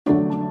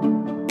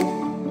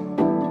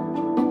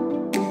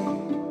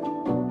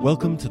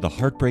Welcome to the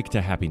Heartbreak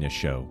to Happiness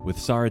Show with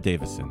Sarah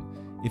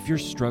Davison. If you're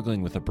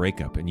struggling with a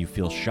breakup and you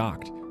feel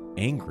shocked,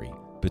 angry,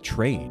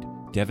 betrayed,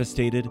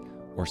 devastated,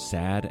 or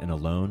sad and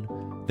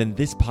alone, then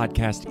this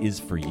podcast is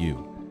for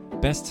you.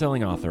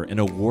 Best-selling author and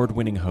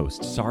award-winning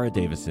host Sarah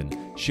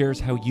Davison shares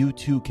how you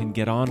too can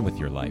get on with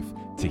your life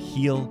to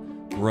heal,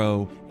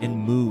 grow, and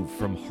move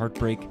from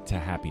heartbreak to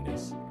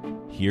happiness.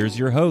 Here's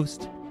your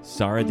host,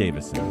 Sarah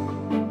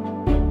Davison.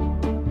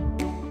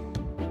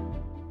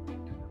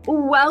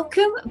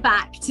 Welcome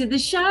back to the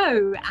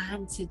show.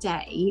 And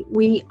today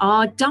we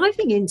are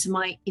diving into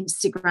my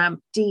Instagram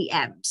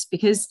DMs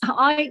because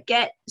I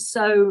get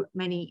so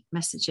many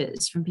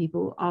messages from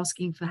people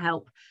asking for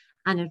help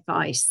and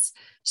advice.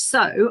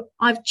 So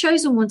I've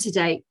chosen one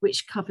today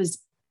which covers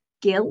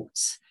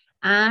guilt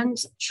and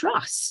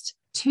trust,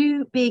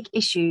 two big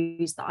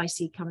issues that I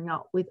see coming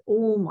up with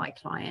all my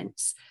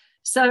clients.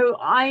 So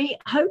I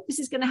hope this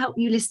is going to help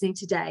you listening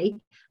today.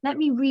 Let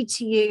me read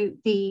to you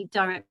the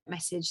direct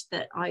message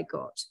that I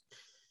got.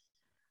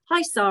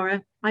 Hi,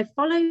 Sarah. I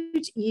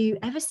followed you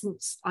ever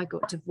since I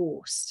got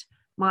divorced.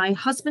 My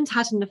husband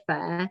had an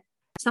affair,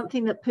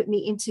 something that put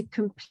me into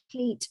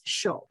complete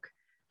shock.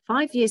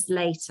 5 years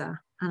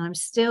later, and I'm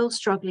still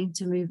struggling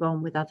to move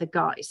on with other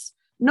guys.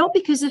 Not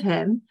because of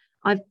him.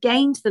 I've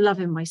gained the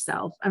love in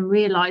myself and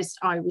realized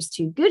I was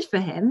too good for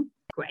him.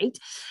 Great.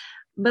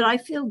 But I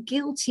feel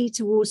guilty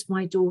towards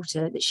my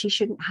daughter that she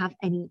shouldn't have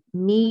any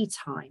me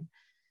time.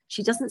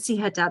 She doesn't see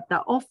her dad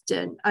that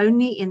often,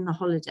 only in the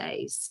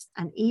holidays.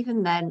 And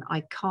even then,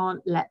 I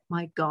can't let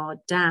my guard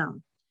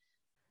down.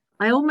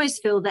 I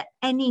almost feel that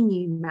any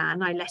new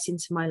man I let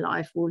into my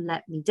life will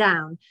let me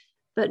down,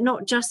 but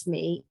not just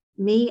me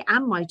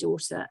and my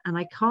daughter. And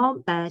I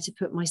can't bear to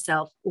put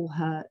myself or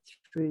her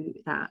through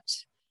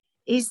that.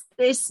 Is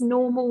this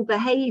normal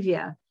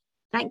behavior?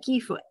 Thank you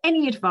for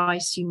any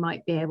advice you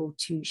might be able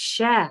to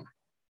share.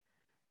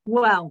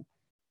 Well,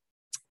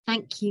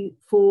 thank you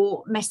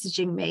for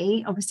messaging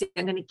me. Obviously,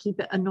 I'm going to keep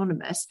it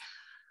anonymous.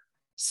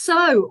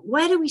 So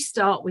where do we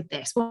start with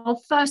this?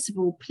 Well, first of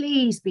all,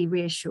 please be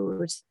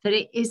reassured that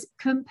it is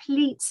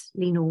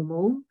completely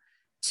normal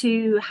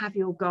to have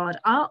your guard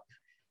up,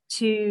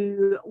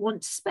 to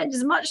want to spend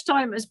as much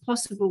time as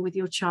possible with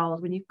your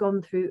child when you've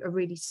gone through a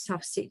really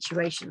tough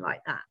situation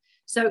like that.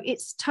 So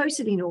it's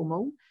totally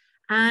normal.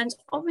 And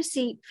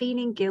obviously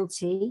feeling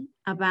guilty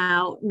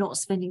about not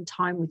spending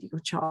time with your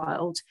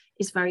child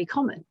is very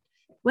common.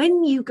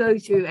 When you go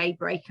through a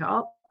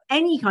breakup,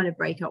 any kind of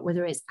breakup,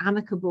 whether it's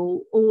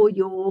amicable or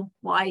you're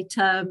what I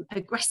term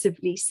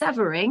aggressively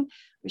severing,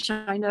 which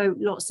I know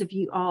lots of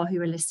you are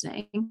who are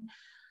listening,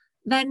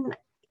 then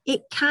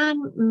it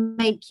can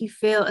make you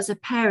feel as a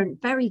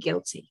parent very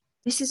guilty.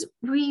 This is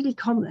really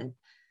common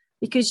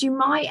because you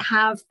might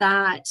have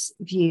that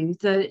view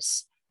that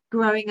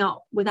growing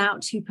up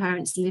without two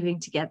parents living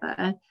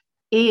together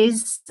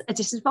is a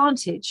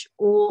disadvantage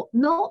or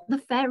not the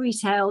fairy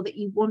tale that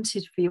you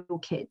wanted for your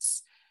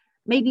kids.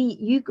 Maybe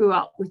you grew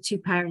up with two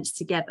parents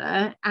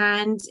together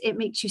and it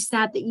makes you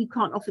sad that you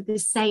can't offer the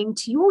same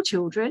to your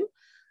children.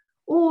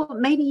 Or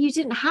maybe you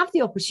didn't have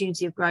the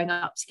opportunity of growing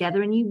up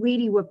together and you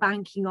really were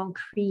banking on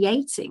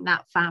creating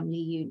that family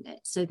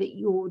unit so that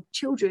your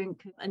children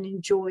can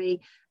enjoy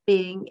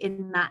being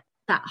in that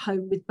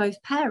home with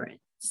both parents.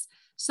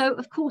 So,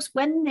 of course,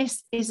 when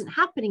this isn't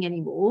happening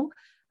anymore,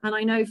 and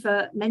I know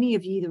for many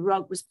of you, the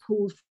rug was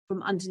pulled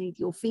from underneath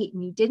your feet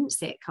and you didn't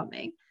see it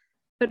coming,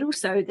 but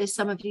also there's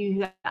some of you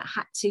who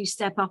had to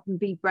step up and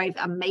be brave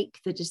and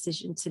make the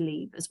decision to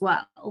leave as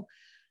well.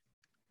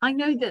 I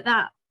know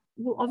that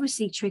will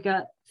obviously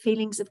trigger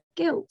feelings of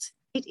guilt.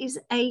 It is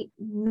a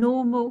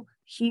normal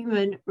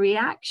human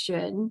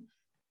reaction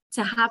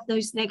to have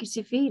those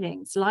negative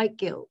feelings like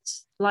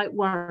guilt, like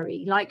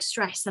worry, like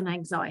stress and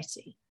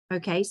anxiety.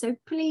 Okay, so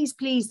please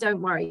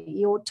don't worry.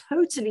 You're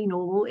totally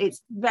normal.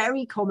 It's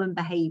very common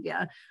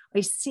behavior.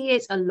 I see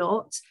it a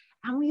lot.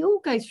 And we all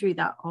go through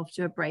that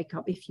after a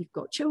breakup if you've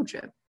got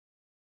children.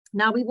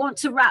 Now, we want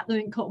to wrap them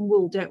in cotton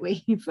wool, don't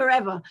we?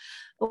 Forever.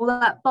 All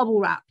that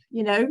bubble wrap,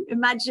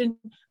 imagine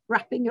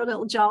wrapping your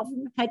little jar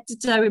from head to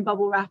toe in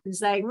bubble wrap and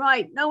saying,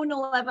 right, no one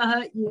will ever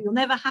hurt you. You'll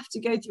never have to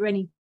go through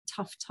any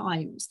tough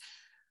times.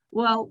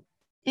 Well,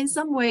 in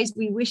some ways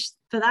we wish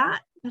for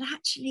that, but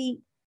actually,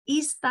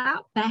 is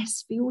that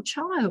best for your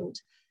child?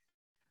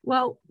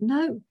 Well,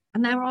 no.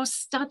 And there are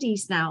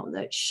studies now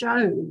that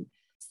show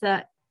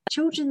that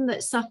children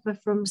that suffer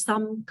from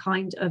some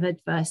kind of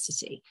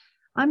adversity,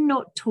 I'm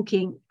not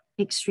talking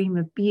extreme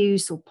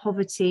abuse or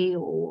poverty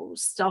or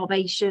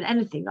starvation,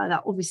 anything like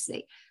that,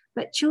 obviously,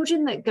 but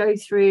children that go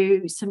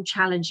through some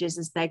challenges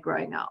as they're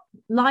growing up,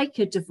 like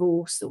a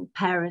divorce or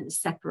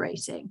parents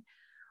separating,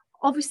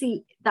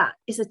 obviously that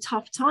is a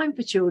tough time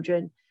for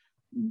children.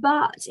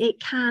 But it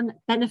can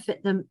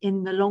benefit them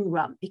in the long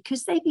run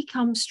because they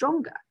become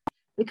stronger,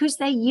 because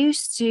they're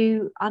used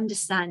to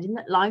understanding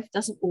that life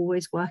doesn't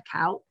always work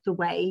out the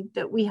way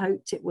that we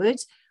hoped it would,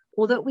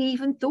 or that we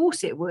even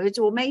thought it would,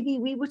 or maybe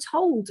we were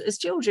told as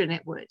children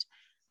it would.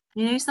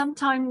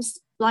 Sometimes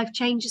life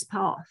changes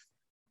path.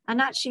 And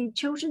actually,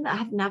 children that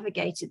have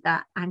navigated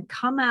that and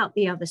come out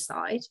the other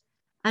side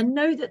and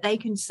know that they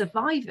can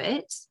survive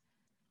it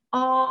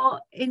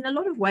are, in a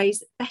lot of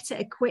ways, better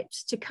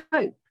equipped to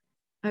cope.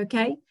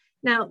 Okay.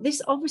 Now,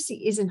 this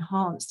obviously is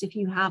enhanced if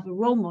you have a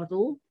role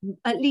model,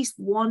 at least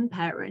one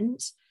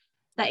parent,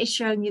 that is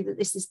showing you that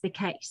this is the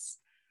case.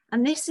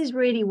 And this is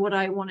really what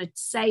I wanted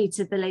to say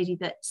to the lady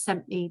that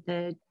sent me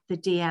the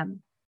DM,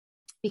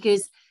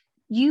 because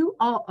you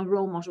are a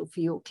role model for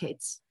your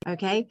kids.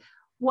 Okay.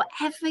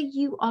 Whatever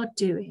you are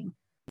doing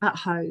at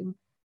home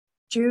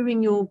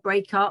during your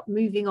breakup,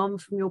 moving on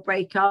from your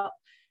breakup,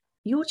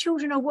 your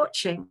children are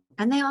watching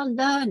and they are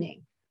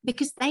learning,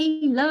 because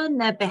they learn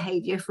their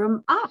behavior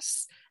from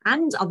us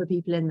and other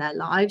people in their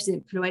lives,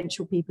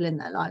 influential people in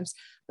their lives.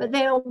 But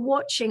they are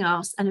watching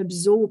us and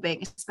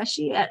absorbing,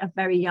 especially at a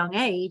very young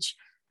age,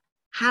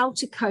 how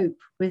to cope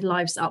with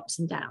life's ups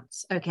and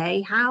downs,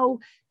 okay? How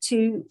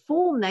to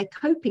form their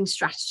coping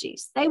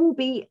strategies. They will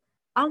be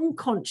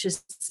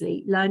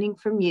unconsciously learning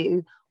from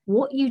you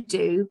what you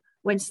do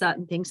when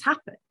certain things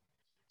happen.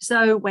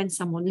 So when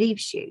someone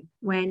leaves you,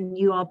 when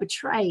you are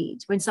betrayed,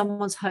 when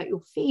someone's hurt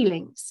your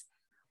feelings,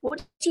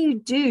 what do you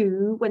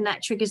do when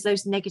that triggers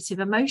those negative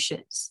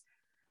emotions?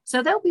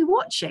 So they'll be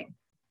watching.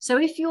 So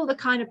if you're the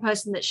kind of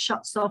person that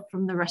shuts off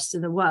from the rest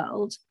of the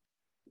world,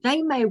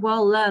 they may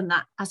well learn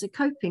that as a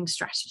coping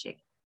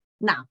strategy.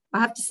 Now, I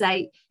have to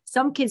say,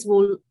 some kids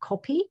will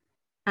copy,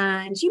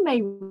 and you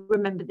may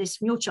remember this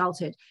from your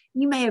childhood.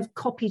 You may have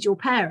copied your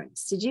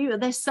parents, did you? Are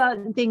there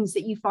certain things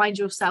that you find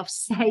yourself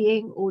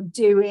saying or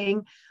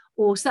doing,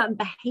 or certain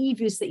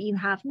behaviors that you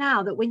have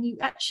now that when you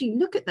actually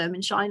look at them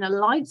and shine a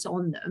light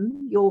on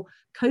them, your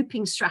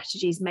coping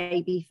strategies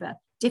maybe for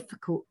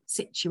difficult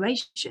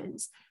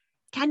situations,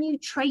 can you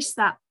trace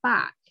that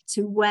back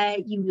to where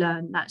you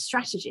learned that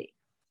strategy?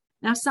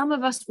 Now, some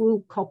of us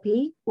will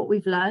copy what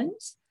we've learned,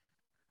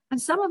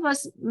 and some of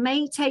us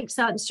may take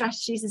certain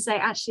strategies and say,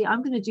 actually,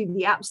 I'm going to do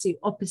the absolute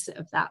opposite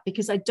of that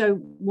because I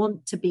don't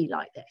want to be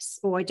like this,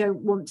 or I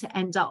don't want to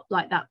end up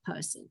like that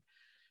person.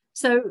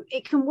 So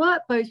it can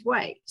work both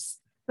ways,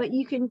 but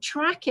you can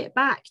track it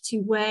back to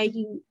where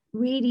you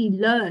really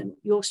learn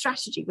your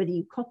strategy, whether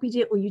you copied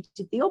it or you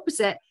did the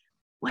opposite.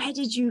 Where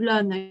did you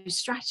learn those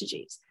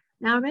strategies?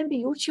 Now, remember,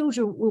 your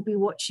children will be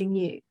watching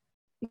you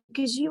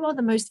because you are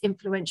the most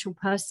influential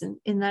person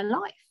in their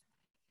life.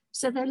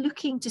 So they're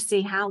looking to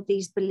see how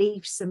these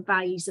beliefs and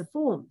values are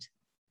formed.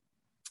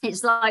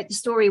 It's like the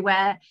story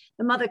where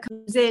the mother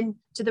comes in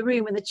to the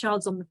room when the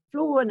child's on the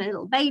floor and a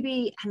little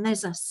baby, and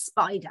there's a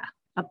spider,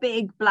 a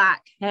big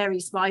black hairy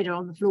spider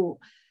on the floor.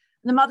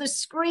 And the mother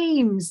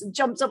screams and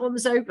jumps up on the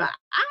sofa.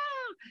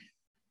 Ah!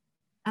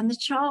 And the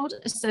child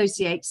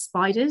associates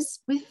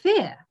spiders with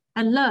fear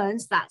and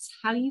learns that's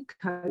how you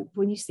cope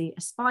when you see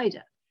a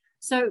spider.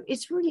 So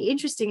it's really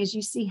interesting as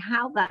you see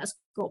how that's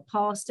got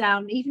passed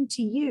down, even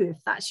to you, if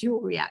that's your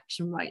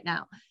reaction right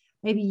now.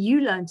 Maybe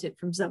you learned it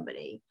from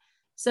somebody.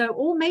 So,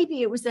 or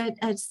maybe it was a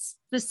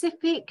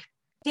specific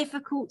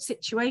difficult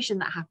situation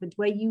that happened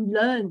where you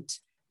learned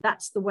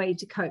that's the way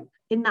to cope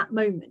in that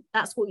moment.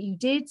 That's what you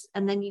did.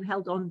 And then you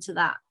held on to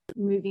that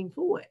moving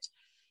forward,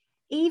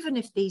 even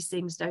if these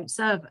things don't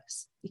serve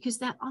us, because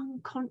they're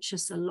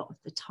unconscious a lot of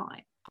the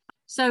time.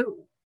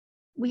 So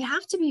we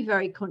have to be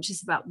very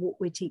conscious about what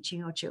we're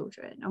teaching our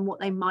children and what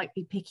they might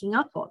be picking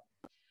up on.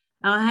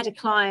 Now, I had a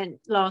client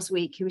last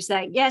week who was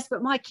saying, yes,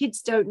 but my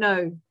kids don't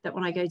know that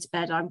when I go to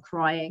bed, I'm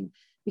crying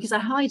because I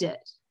hide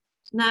it.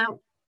 Now,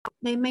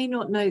 they may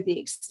not know the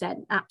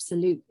extent,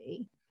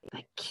 absolutely,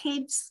 but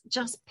kids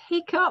just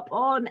pick up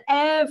on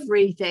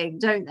everything,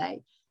 don't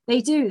they? They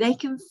do. They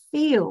can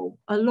feel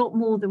a lot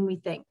more than we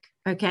think.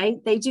 Okay.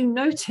 They do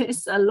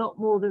notice a lot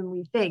more than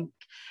we think.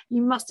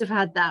 You must have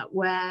had that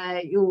where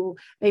you're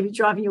maybe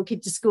driving your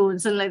kid to school and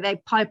suddenly they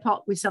pipe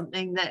up with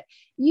something that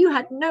you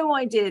had no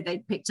idea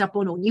they'd picked up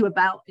on or knew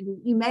about. And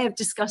you may have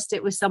discussed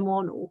it with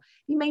someone, or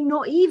you may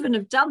not even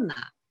have done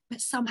that,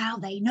 but somehow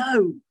they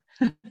know.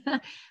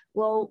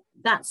 Well,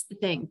 that's the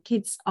thing.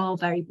 Kids are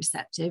very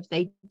perceptive.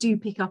 They do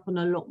pick up on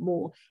a lot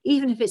more,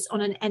 even if it's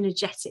on an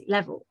energetic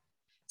level.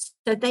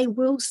 So they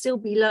will still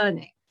be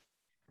learning.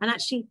 And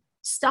actually,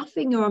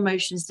 stuffing your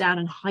emotions down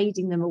and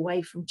hiding them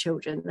away from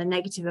children, the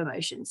negative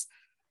emotions,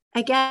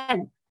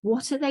 again,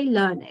 what are they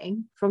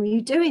learning from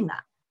you doing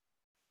that?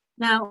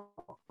 Now,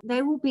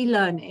 they will be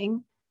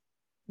learning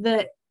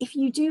that if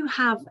you do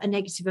have a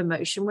negative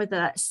emotion, whether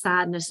that's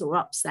sadness or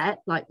upset,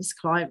 like this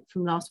client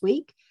from last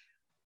week,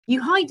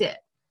 you hide it.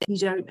 You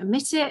don't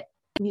admit it.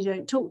 You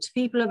don't talk to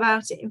people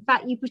about it. In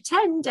fact, you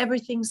pretend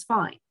everything's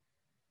fine.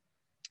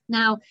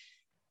 Now,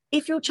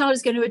 if your child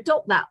is going to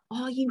adopt that,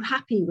 are you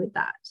happy with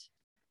that?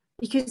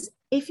 Because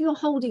if you're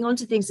holding on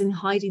to things and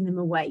hiding them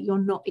away, you're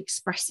not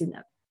expressing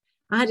them.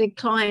 I had a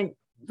client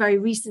very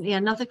recently,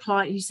 another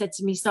client who said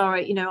to me,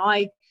 Sarah,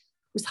 I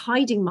was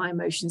hiding my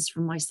emotions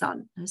from my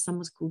son. Her son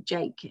was called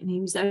Jake, and he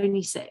was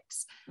only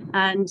 6.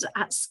 And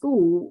at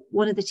school,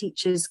 one of the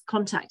teachers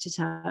contacted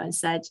her and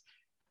said,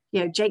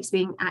 Jake's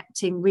been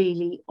acting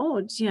really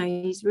odd.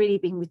 He's really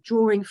been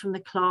withdrawing from the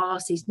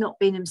class. He's not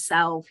being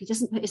himself. He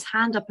doesn't put his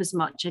hand up as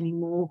much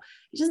anymore.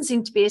 He doesn't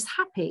seem to be as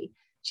happy.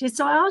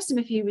 So I asked him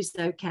if he was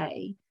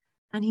okay.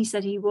 And he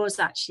said he was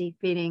actually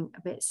feeling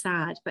a bit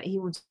sad, but he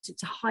wanted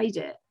to hide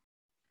it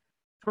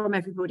from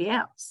everybody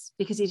else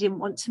because he didn't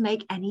want to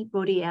make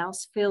anybody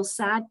else feel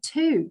sad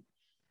too.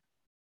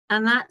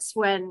 And that's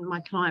when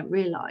my client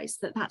realized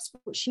that that's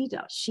what she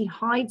does. She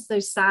hides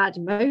those sad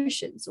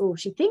emotions, or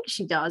she thinks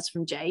she does,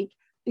 from Jake,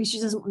 because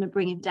she doesn't want to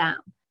bring him down.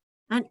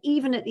 And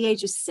even at the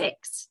age of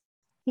 6,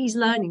 he's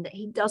learning that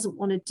he doesn't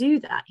want to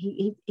do that.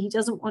 He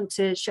doesn't want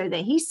to show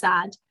that he's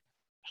sad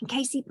in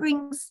case he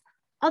brings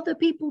other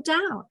people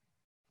down.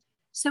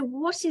 So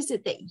what is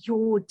it that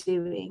you're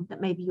doing that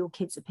maybe your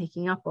kids are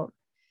picking up on?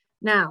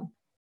 Now,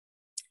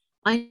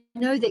 I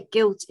know that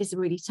guilt is a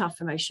really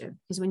tough emotion,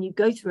 because when you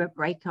go through a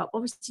breakup,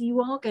 obviously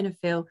you are going to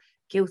feel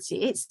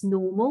guilty. It's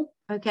normal,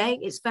 okay?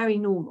 It's very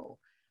normal.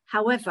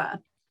 However,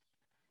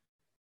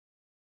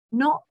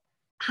 not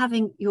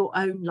having your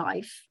own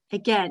life,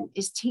 again,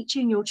 is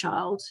teaching your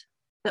child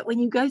that when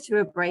you go through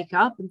a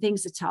breakup and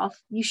things are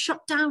tough, you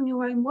shut down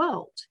your own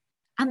world,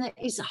 and that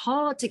it's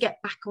hard to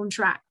get back on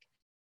track.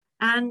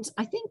 And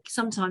I think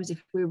sometimes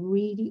if we're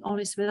really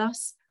honest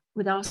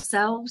with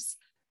ourselves,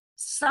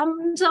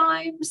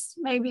 sometimes,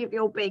 maybe if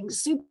you're being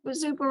super,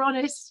 super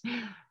honest,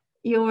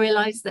 you'll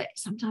realize that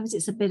sometimes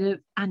it's a bit of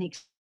an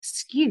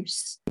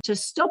excuse to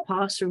stop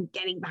us from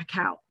getting back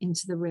out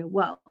into the real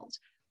world.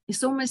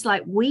 It's almost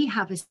like we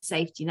have a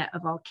safety net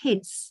of our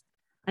kids.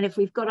 And if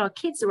we've got our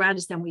kids around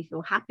us, then we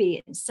feel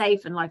happy and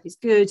safe and life is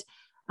good.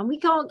 And we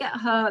can't get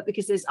hurt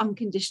because there's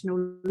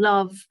unconditional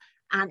love.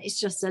 And it's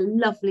just a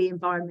lovely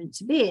environment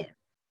to be in.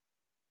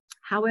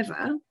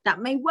 However, that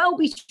may well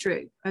be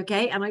true,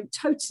 okay? And I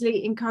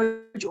totally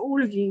encourage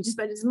all of you to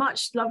spend as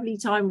much lovely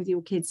time with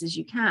your kids as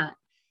you can.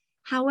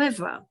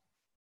 However,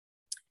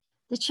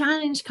 the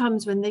challenge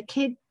comes when the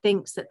kid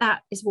thinks that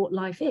that is what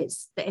life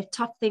is, that if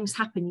tough things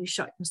happen, you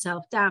shut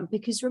yourself down.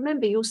 Because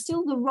remember, you're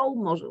still the role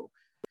model.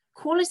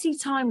 Quality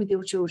time with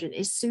your children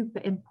is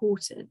super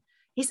important.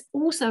 It's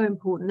also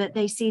important that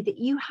they see that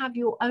you have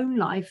your own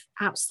life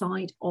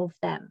outside of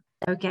them.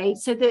 Okay,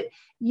 so that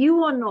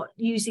you are not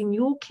using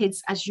your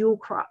kids as your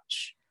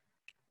crutch,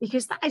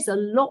 because that is a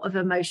lot of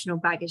emotional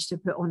baggage to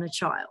put on a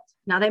child.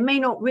 Now, they may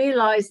not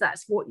realize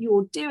that's what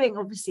you're doing,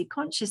 obviously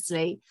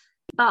consciously,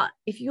 but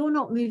if you're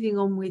not moving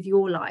on with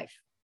your life,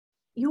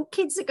 your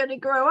kids are going to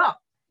grow up,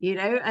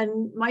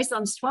 and my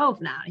son's 12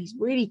 now. He's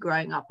really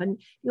growing up.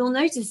 And you'll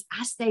notice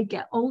as they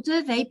get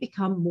older, they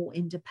become more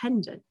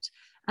independent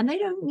and they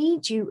don't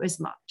need you as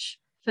much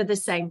for the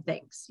same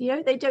things.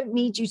 They don't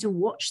need you to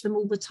watch them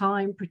all the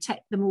time,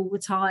 protect them all the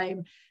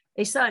time.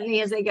 They certainly,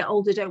 as they get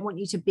older, don't want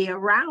you to be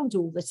around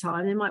all the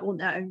time. They might want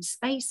their own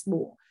space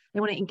more.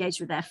 They want to engage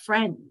with their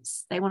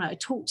friends. They want to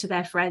talk to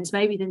their friends,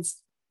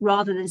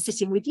 rather than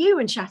sitting with you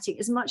and chatting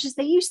as much as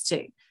they used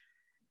to.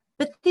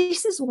 But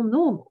this is all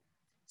normal.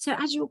 So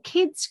as your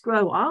kids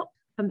grow up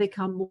and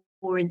become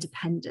more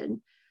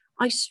independent,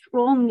 I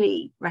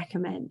strongly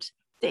recommend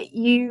that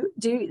you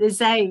do the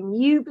same.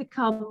 You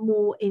become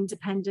more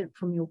independent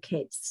from your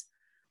kids.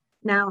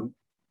 Now,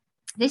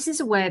 this is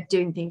a way of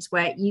doing things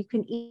where you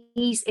can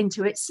ease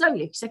into it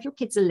slowly. So if your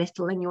kids are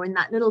little and you're in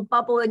that little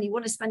bubble and you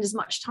want to spend as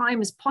much time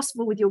as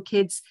possible with your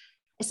kids,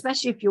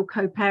 especially if you're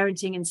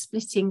co-parenting and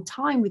splitting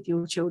time with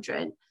your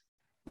children,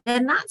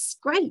 then that's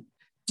great.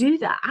 Do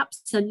that.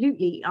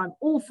 Absolutely. I'm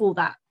all for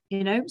that.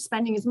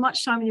 Spending as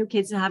much time with your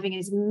kids and having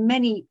as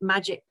many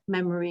magic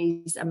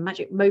memories and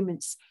magic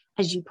moments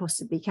as you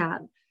possibly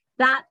can.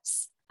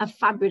 That's a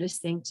fabulous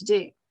thing to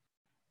do.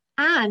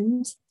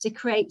 And to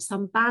create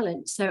some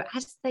balance. So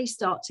as they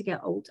start to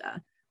get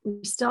older,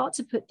 we start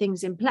to put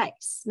things in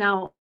place.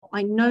 Now,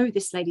 I know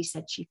this lady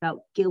said she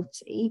felt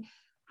guilty.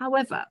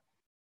 However,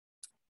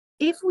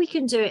 if we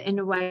can do it in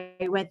a way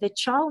where the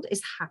child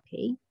is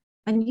happy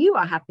and you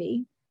are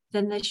happy,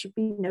 then there should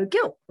be no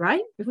guilt,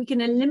 right? If we can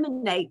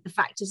eliminate the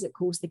factors that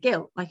cause the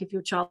guilt, like if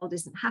your child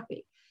isn't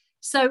happy.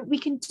 So we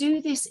can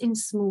do this in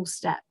small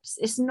steps.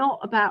 It's not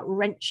about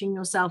wrenching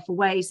yourself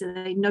away so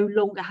that they no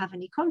longer have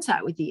any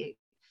contact with you.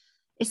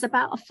 It's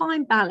about a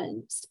fine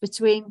balance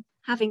between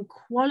having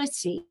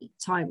quality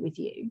time with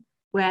you,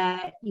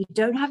 where you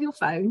don't have your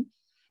phone,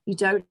 you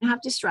don't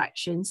have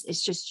distractions.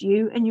 It's just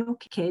you and your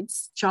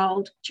kids,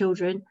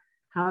 children,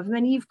 however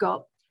many you've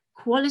got,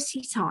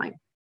 quality time.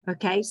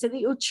 Okay, so that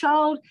your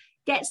child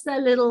gets their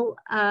little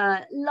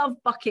love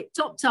bucket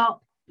topped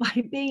up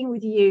by being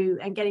with you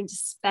and getting to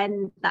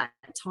spend that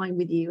time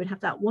with you and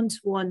have that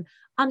one-to-one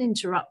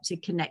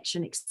uninterrupted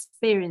connection,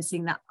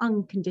 experiencing that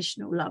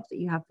unconditional love that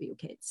you have for your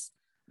kids.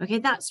 Okay,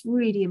 that's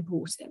really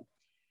important.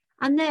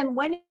 And then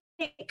when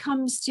it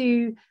comes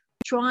to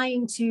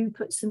trying to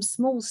put some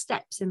small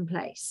steps in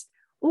place,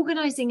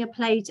 organizing a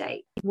play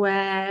date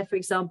where, for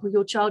example,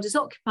 your child is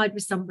occupied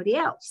with somebody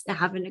else, they're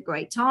having a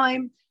great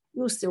time,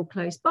 you're still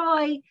close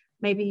by,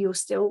 maybe you're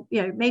still,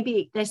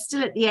 maybe they're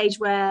still at the age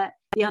where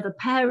the other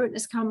parent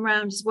has come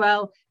around as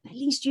well, but at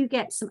least you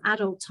get some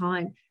adult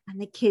time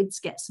and the kids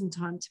get some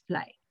time to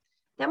play.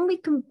 then we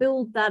can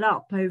build that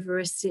up over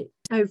a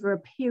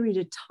period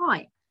of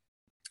time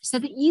so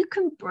that you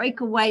can break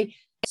away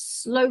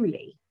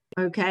slowly.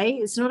 Okay,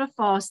 it's not a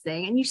fast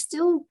thing, and you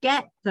still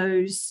get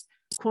those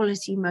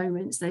quality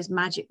moments, those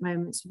magic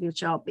moments with your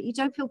child, but you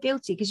don't feel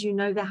guilty because you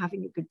know they're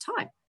having a good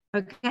time.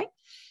 Okay,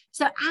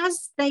 so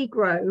as they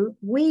grow,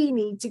 we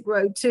need to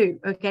grow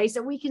too. Okay,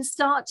 so we can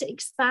start to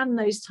expand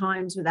those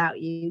times without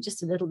you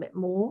just a little bit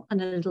more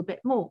and a little bit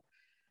more.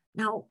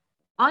 Now,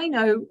 I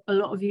know a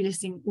lot of you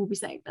listening will be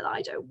saying, but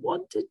I don't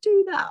want to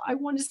do that. I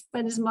want to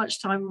spend as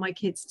much time with my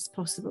kids as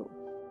possible.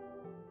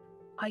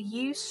 Are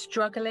you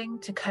struggling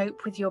to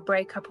cope with your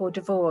breakup or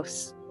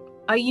divorce?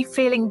 Are you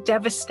feeling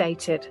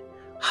devastated,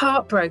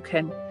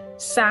 heartbroken,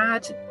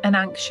 sad, and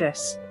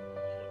anxious?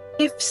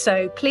 If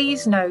so,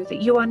 please know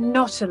that you are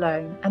not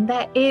alone and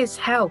there is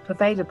help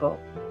available.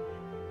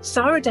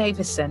 Sarah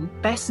Davison,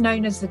 best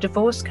known as the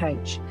Divorce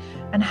Coach,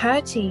 and her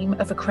team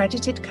of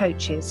accredited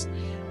coaches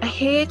are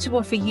here to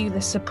offer you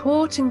the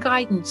support and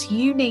guidance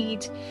you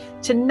need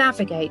to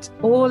navigate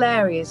all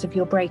areas of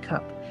your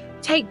breakup,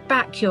 take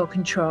back your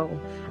control,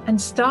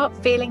 and start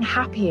feeling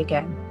happy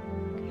again.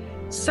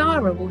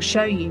 Sarah will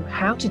show you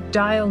how to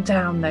dial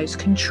down those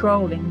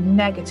controlling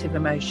negative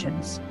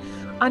emotions,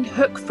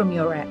 unhook from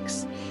your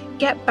ex,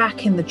 get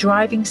back in the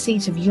driving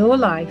seat of your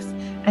life,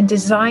 and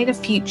design a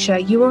future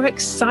you are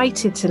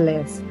excited to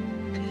live.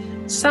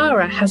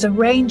 Sarah has a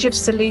range of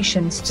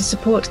solutions to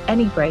support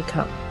any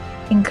breakup,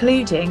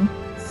 including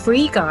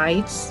free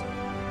guides,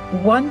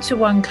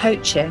 one-to-one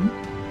coaching,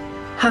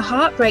 her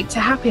Heartbreak to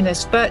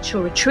Happiness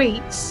virtual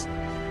retreats,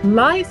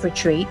 live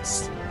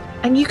retreats,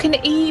 and you can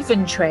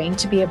even train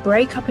to be a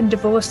breakup and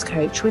divorce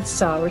coach with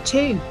Sarah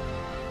too.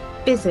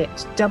 Visit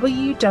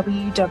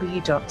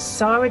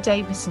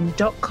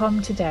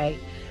www.sarahdavison.com today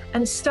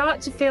and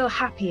start to feel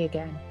happy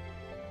again.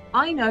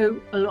 I know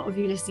a lot of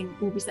you listening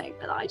will be saying,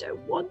 but I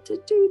don't want to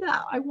do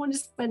that. I want to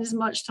spend as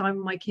much time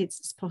with my kids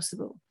as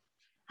possible.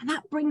 And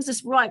that brings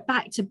us right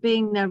back to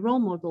being their role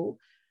model,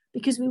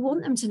 because we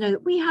want them to know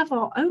that we have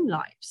our own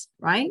lives,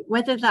 right?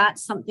 Whether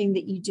that's something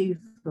that you do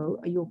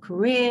for your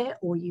career,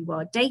 or you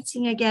are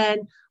dating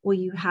again, or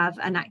you have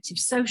an active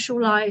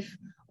social life,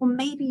 or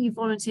maybe you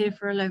volunteer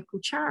for a local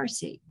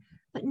charity.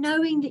 But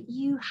knowing that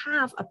you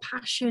have a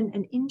passion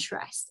and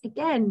interest,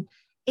 again,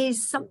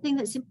 is something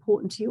that's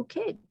important to your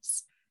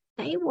kids.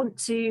 They want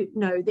to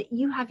know that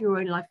you have your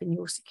own life and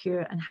you're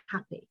secure and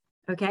happy.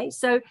 Okay,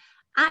 so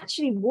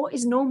actually what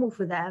is normal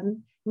for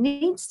them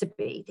needs to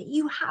be that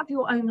you have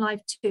your own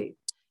life too,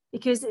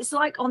 because it's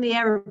like on the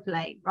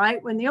aeroplane,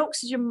 right? When the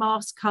oxygen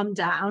masks come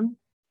down,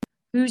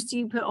 whose do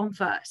you put on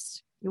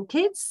first? Your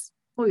kids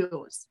or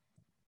yours?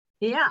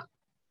 Yeah,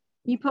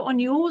 you put on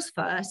yours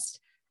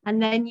first,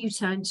 and then you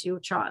turn to your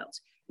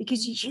child,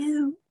 because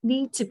you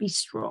need to be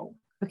strong.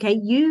 Okay,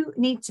 you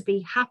need to be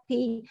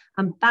happy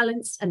and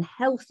balanced and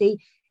healthy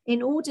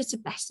in order to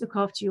best look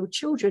after your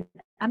children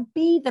and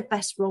be the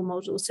best role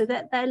model, so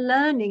that they're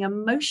learning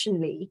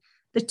emotionally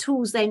the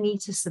tools they need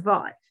to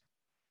survive.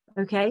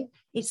 Okay,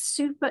 it's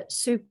super,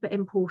 super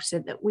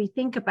important that we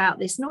think about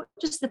this, not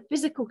just the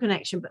physical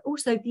connection, but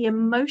also the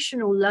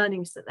emotional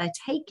learnings that they're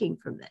taking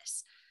from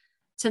this,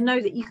 to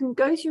know that you can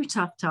go through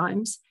tough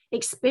times,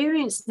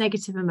 experience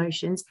negative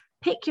emotions,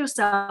 pick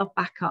yourself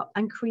back up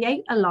and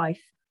create a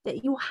life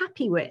that you're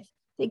happy with,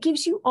 that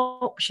gives you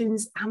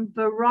options and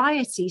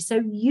variety so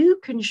you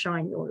can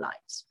shine your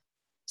light.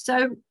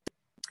 So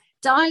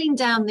dialing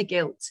down the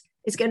guilt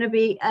is going to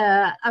be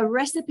a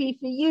recipe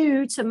for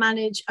you to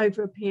manage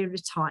over a period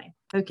of time.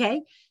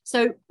 Okay,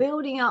 so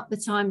building up the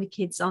time the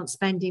kids aren't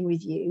spending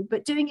with you,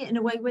 but doing it in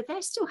a way where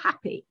they're still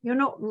happy. You're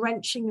not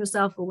wrenching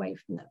yourself away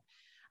from them.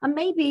 And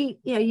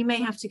maybe, you know, you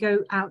may have to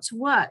go out to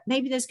work.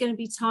 Maybe there's going to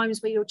be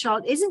times where your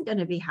child isn't going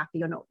to be happy,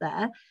 you're not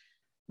there.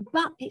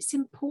 But it's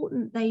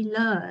important they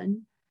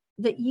learn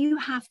that you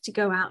have to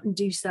go out and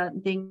do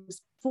certain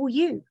things for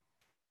you.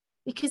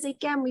 Because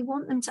again, we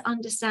want them to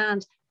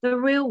understand the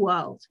real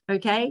world,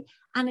 okay?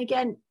 And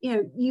again, you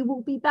know, you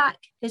will be back.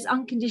 There's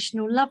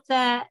unconditional love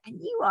there,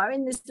 and you are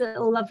in this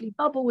little lovely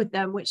bubble with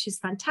them, which is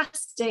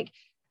fantastic.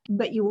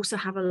 But you also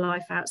have a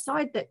life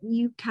outside that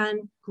you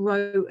can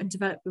grow and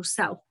develop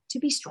yourself to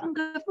be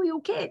stronger for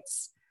your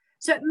kids.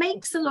 So it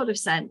makes a lot of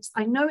sense.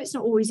 I know it's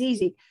not always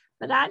easy,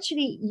 but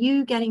actually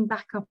you getting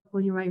back up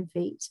on your own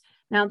feet.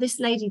 Now, this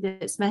lady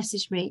that's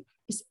messaged me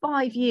is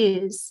 5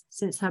 years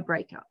since her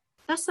breakup.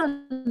 That's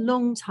a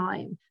long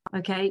time.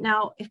 Okay.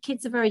 Now, if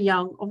kids are very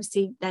young,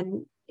 obviously,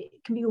 then it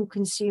can be all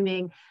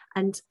consuming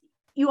and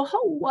your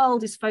whole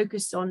world is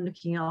focused on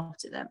looking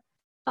after them.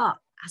 But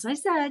as I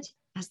said,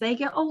 as they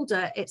get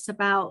older, it's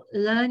about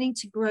learning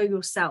to grow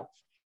yourself,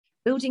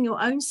 building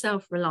your own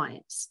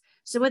self-reliance.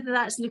 So whether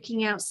that's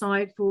looking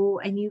outside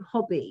for a new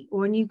hobby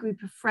or a new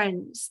group of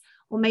friends,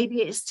 or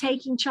maybe it's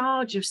taking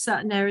charge of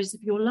certain areas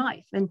of your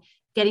life and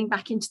getting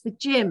back into the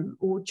gym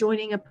or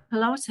joining a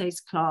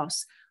Pilates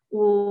class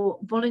or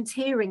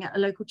volunteering at a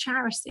local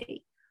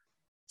charity.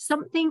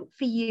 Something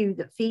for you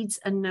that feeds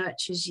and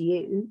nurtures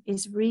you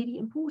is really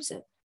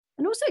important.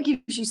 and also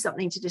gives you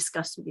something to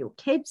discuss with your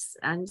kids,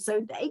 and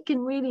so they can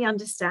really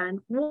understand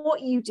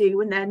what you do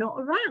when they're not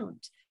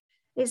around.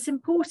 It's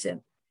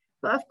important.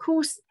 But of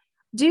course,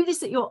 do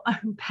this at your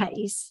own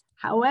pace.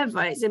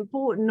 However, it's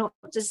important not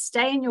to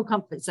stay in your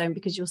comfort zone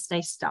because you'll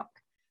stay stuck.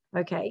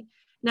 Okay.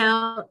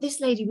 Now,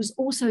 this lady was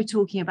also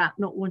talking about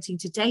not wanting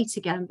to date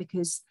again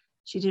because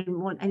she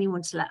didn't want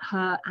anyone to let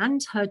her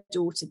and her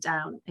daughter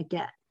down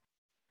again.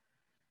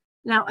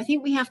 Now, I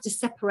think we have to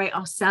separate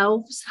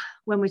ourselves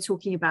when we're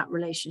talking about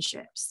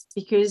relationships,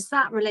 because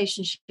that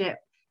relationship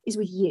is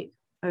with you.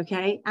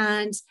 Okay.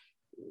 And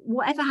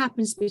whatever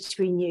happens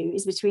between you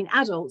is between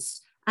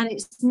adults, and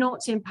it's not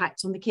to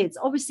impact on the kids.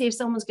 Obviously, if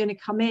someone's going to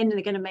come in and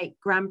they're going to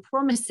make grand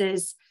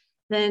promises,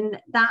 then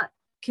that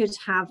could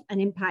have an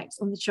impact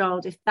on the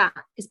child if that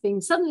is being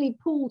suddenly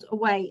pulled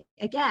away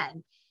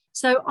again.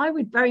 So I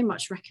would very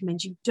much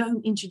recommend you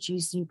don't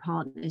introduce new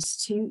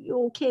partners to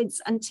your kids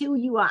until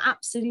you are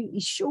absolutely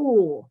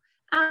sure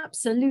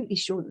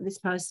that this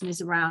person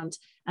is around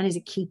and is a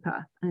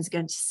keeper and is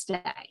going to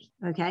stay.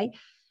 Okay.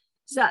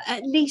 So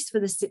at least for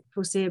the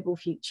foreseeable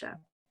future.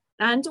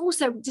 And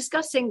also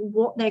discussing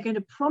what they're going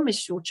to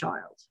promise your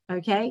child.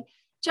 Okay.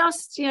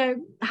 Just,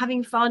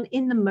 having fun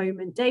in the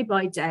moment, day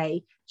by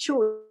day,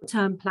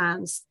 short-term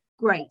plans,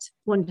 great,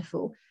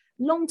 wonderful.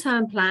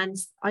 Long-term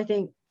plans, I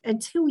think,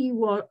 until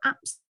you are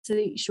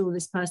absolutely sure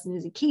this person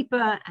is a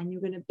keeper and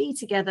you're going to be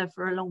together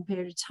for a long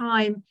period of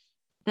time,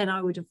 then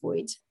I would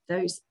avoid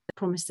those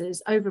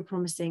promises,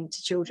 over-promising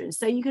to children.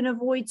 So you can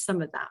avoid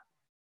some of that.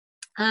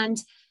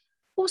 And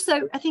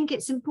also, I think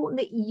it's important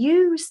that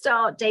you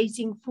start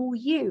dating for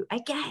you,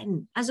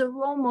 again, as a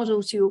role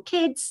model to your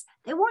kids.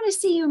 They want to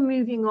see you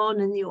moving on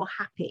and you're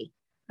happy.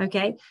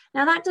 Okay.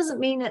 Now, that doesn't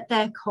mean at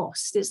their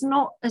cost. It's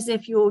not as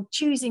if you're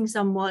choosing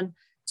someone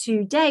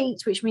to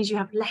date, which means you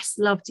have less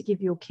love to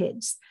give your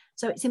kids.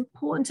 So it's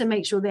important to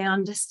make sure they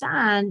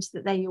understand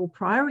that they're your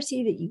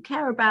priority, that you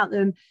care about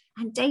them.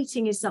 And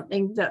dating is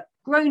something that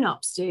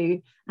grown-ups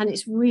do, and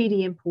it's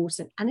really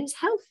important and it's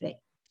healthy.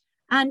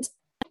 And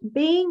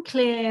being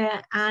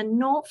clear and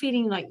not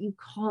feeling like you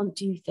can't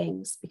do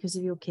things because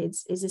of your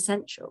kids is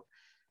essential.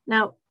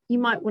 Now, you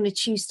might want to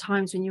choose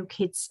times when your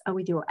kids are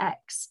with your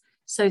ex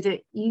so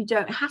that you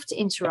don't have to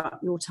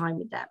interrupt your time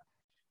with them.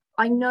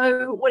 I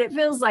know what it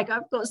feels like.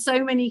 I've got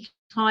so many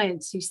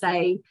clients who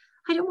say,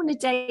 I don't want to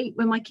date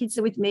when my kids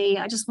are with me.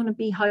 I just want to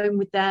be home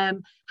with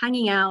them,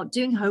 hanging out,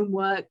 doing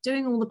homework,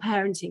 doing all the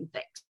parenting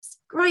things.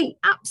 Great,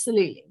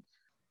 absolutely.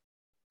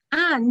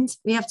 And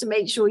we have to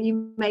make sure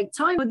you make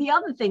time for the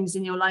other things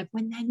in your life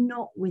when they're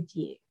not with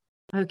you,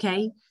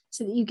 okay?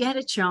 So that you get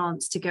a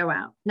chance to go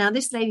out. Now,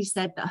 this lady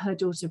said that her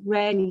daughter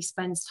rarely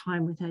spends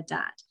time with her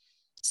dad.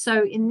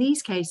 So in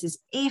these cases,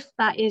 if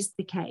that is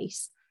the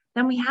case,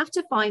 then we have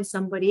to find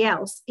somebody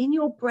else in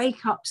your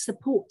breakup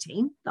support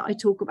team that I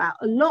talk about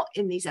a lot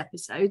in these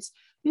episodes,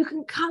 who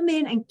can come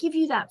in and give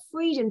you that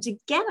freedom to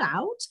get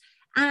out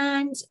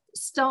and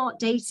start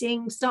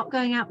dating, start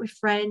going out with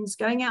friends,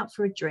 going out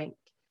for a drink.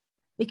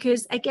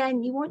 Because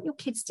again, you want your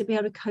kids to be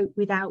able to cope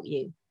without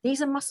you.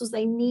 These are muscles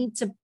they need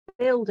to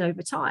build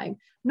over time,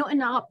 not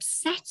in an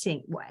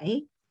upsetting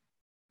way,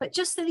 but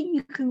just so that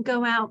you can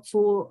go out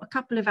for a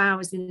couple of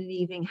hours in the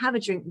evening, have a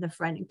drink with a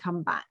friend and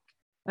come back.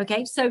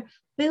 Okay, so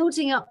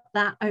building up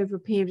that over a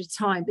period of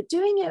time, but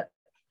doing it,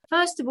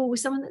 first of all, with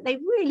someone that they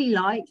really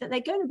like, that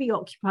they're going to be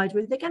occupied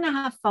with, they're going to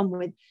have fun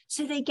with,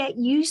 so they get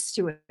used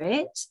to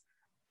it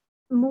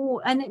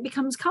more and it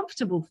becomes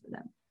comfortable for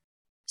them.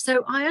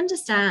 So I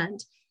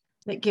understand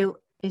that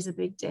guilt is a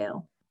big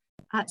deal.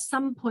 At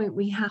some point,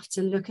 we have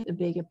to look at the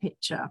bigger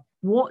picture.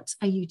 What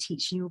are you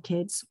teaching your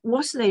kids?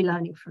 What are they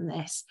learning from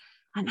this?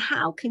 And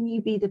how can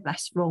you be the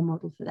best role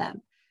model for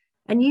them?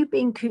 And you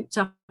being cooped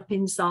up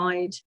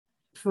inside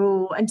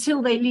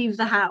until they leave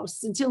the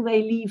house, until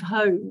they leave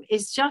home,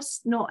 is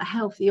just not a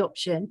healthy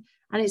option.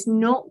 And it's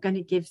not going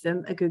to give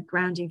them a good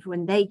grounding for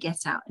when they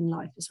get out in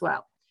life as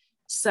well.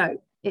 So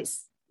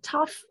it's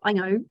tough, I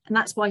know, and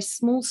that's why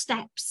small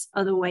steps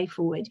are the way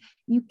forward.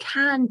 You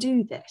can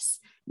do this.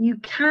 You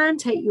can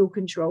take your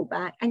control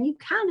back and you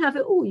can have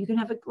it all. You can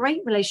have a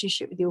great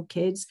relationship with your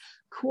kids,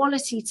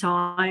 quality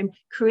time,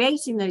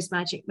 creating those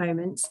magic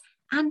moments,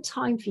 and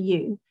time for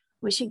you,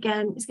 which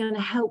again is going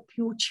to help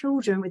your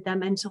children with their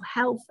mental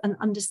health and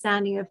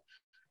understanding of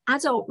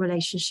adult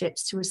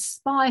relationships to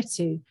aspire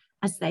to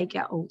as they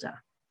get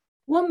older.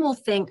 One more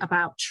thing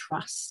about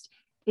trust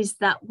is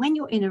that when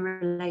you're in a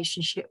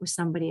relationship with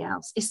somebody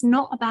else, it's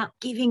not about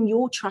giving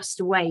your trust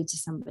away to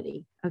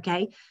somebody,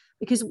 okay?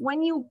 Because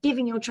when you're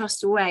giving your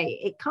trust away,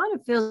 it kind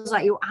of feels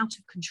like you're out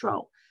of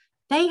control.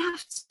 They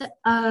have to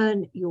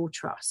earn your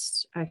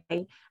trust,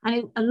 okay? And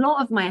in a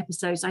lot of my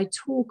episodes, I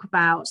talk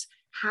about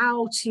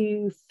how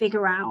to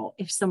figure out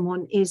if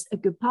someone is a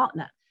good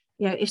partner,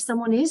 if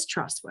someone is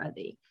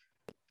trustworthy.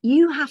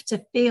 You have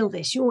to feel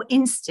this. Your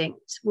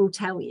instinct will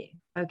tell you,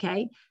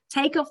 okay?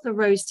 Take off the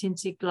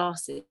rose-tinted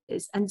glasses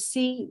and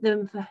see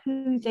them for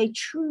who they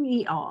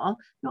truly are,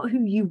 not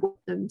who you want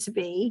them to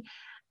be,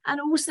 And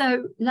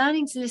also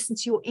learning to listen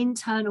to your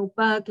internal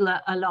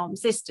burglar alarm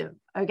system.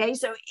 Okay,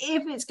 so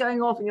if it's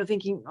going off and you're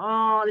thinking,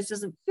 oh, this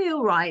doesn't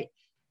feel right,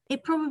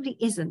 it probably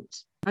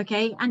isn't.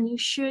 Okay, and you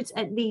should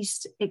at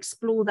least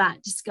explore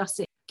that, discuss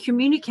it,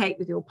 communicate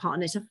with your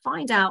partner to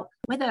find out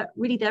whether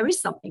really there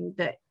is something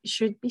that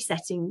should be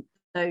setting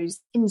those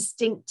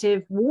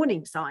instinctive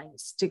warning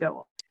signs to go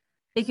off,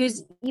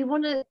 because you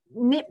want to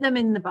nip them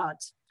in the bud.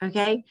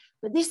 Okay,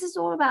 but this is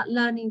all about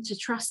learning to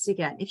trust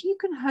again. If you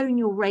can hone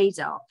your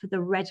radar for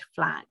the red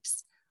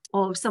flags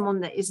of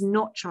someone that is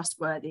not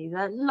trustworthy,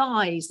 that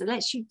lies, that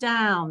lets you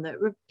down, that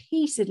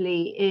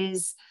repeatedly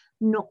is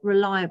not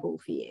reliable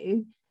for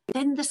you,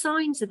 then the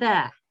signs are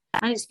there.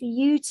 And it's for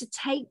you to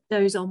take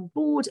those on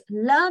board,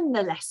 learn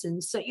the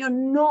lessons so you're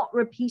not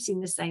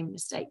repeating the same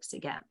mistakes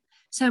again.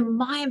 So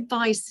my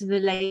advice to the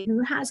lady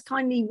who has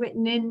kindly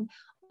written in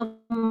on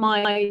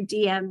my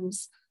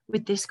DMs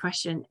with this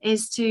question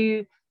is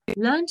to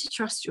learn to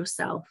trust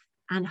yourself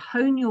and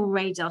hone your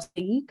radar so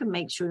you can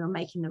make sure you're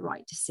making the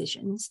right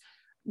decisions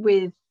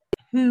with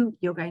who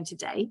you're going to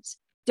date.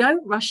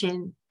 Don't rush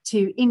in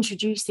to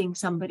introducing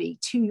somebody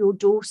to your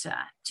daughter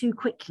too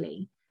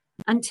quickly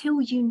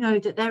until you know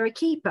that they're a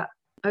keeper,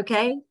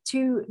 okay?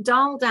 To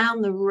dial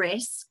down the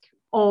risk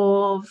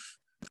of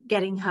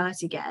getting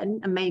hurt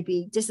again and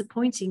maybe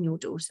disappointing your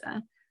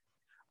daughter.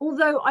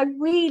 Although I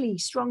really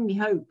strongly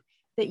hope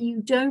that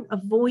you don't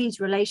avoid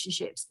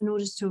relationships in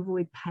order to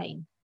avoid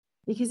pain.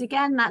 Because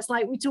again, that's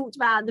like we talked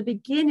about at the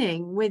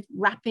beginning with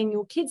wrapping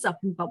your kids up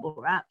in bubble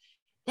wrap.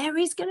 There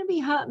is going to be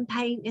hurt and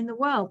pain in the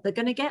world. They're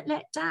going to get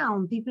let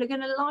down. People are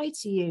going to lie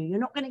to you. You're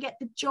not going to get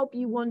the job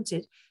you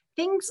wanted.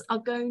 Things are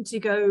going to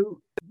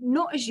go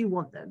not as you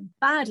want them,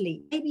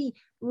 badly, maybe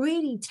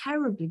really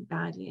terribly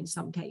badly in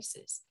some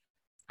cases.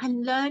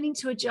 And learning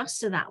to adjust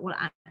to that will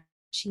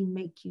actually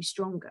make you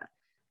stronger.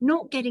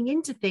 Not getting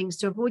into things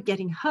to avoid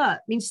getting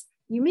hurt means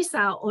you miss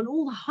out on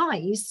all the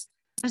highs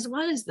as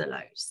well as the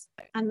lows.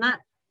 And that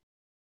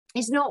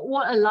is not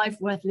what a life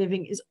worth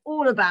living is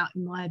all about,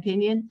 in my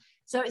opinion.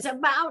 So it's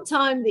about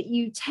time that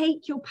you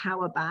take your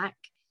power back,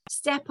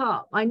 step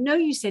up. I know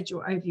you said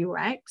you're over your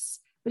ex,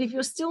 but if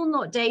you're still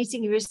not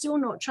dating, if you're still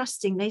not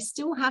trusting, they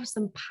still have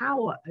some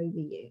power over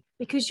you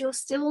because you're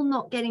still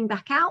not getting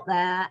back out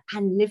there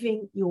and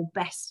living your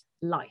best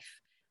life,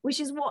 which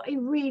is what I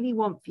really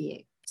want for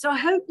you. So I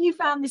hope you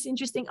found this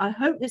interesting. I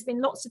hope there's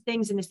been lots of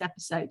things in this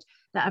episode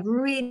that have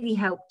really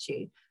helped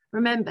you.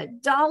 Remember,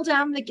 dial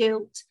down the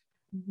guilt,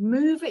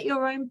 move at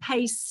your own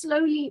pace,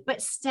 slowly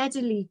but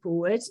steadily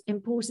forward.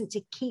 Important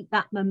to keep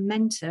that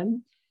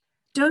momentum.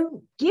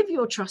 Don't give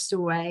your trust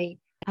away.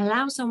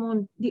 Allow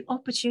someone the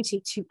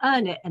opportunity to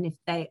earn it. And if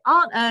they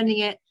aren't earning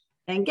it,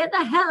 then get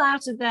the hell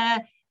out of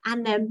there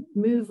and then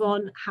move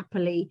on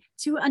happily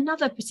to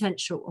another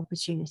potential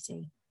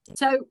opportunity.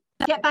 So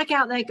get back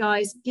out there,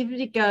 guys. Give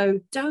it a go.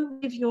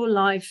 Don't live your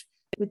life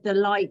with the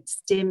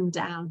lights dimmed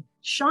down.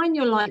 Shine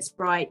your lights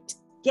bright.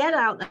 Get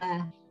out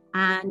there.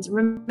 And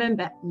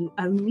remember, you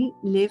only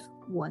live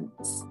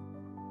once.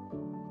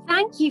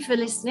 Thank you for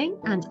listening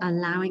and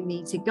allowing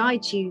me to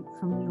guide you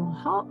from your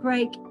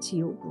heartbreak to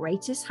your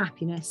greatest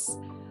happiness.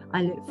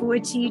 I look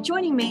forward to you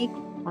joining me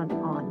on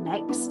our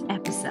next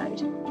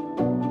episode.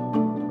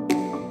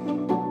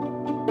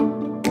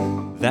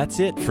 That's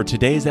it for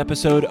today's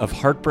episode of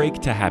Heartbreak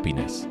to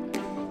Happiness.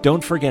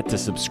 Don't forget to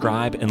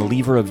subscribe and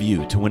leave a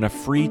review to win a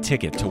free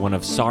ticket to one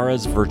of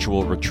Sarah's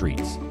virtual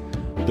retreats.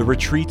 The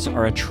retreats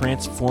are a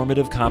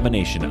transformative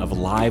combination of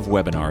live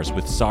webinars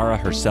with Sarah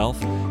herself,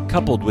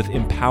 coupled with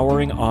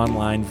empowering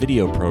online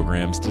video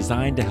programs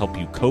designed to help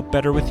you cope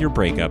better with your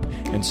breakup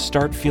and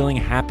start feeling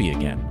happy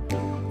again.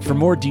 For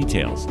more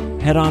details,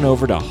 head on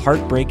over to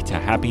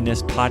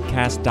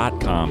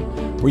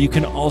heartbreakttohappinesspodcast.com, where you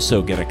can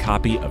also get a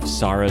copy of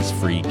Sarah's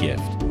free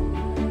gift.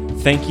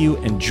 Thank you,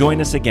 and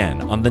join us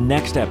again on the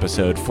next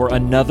episode for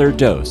another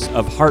dose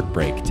of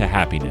Heartbreak to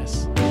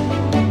Happiness.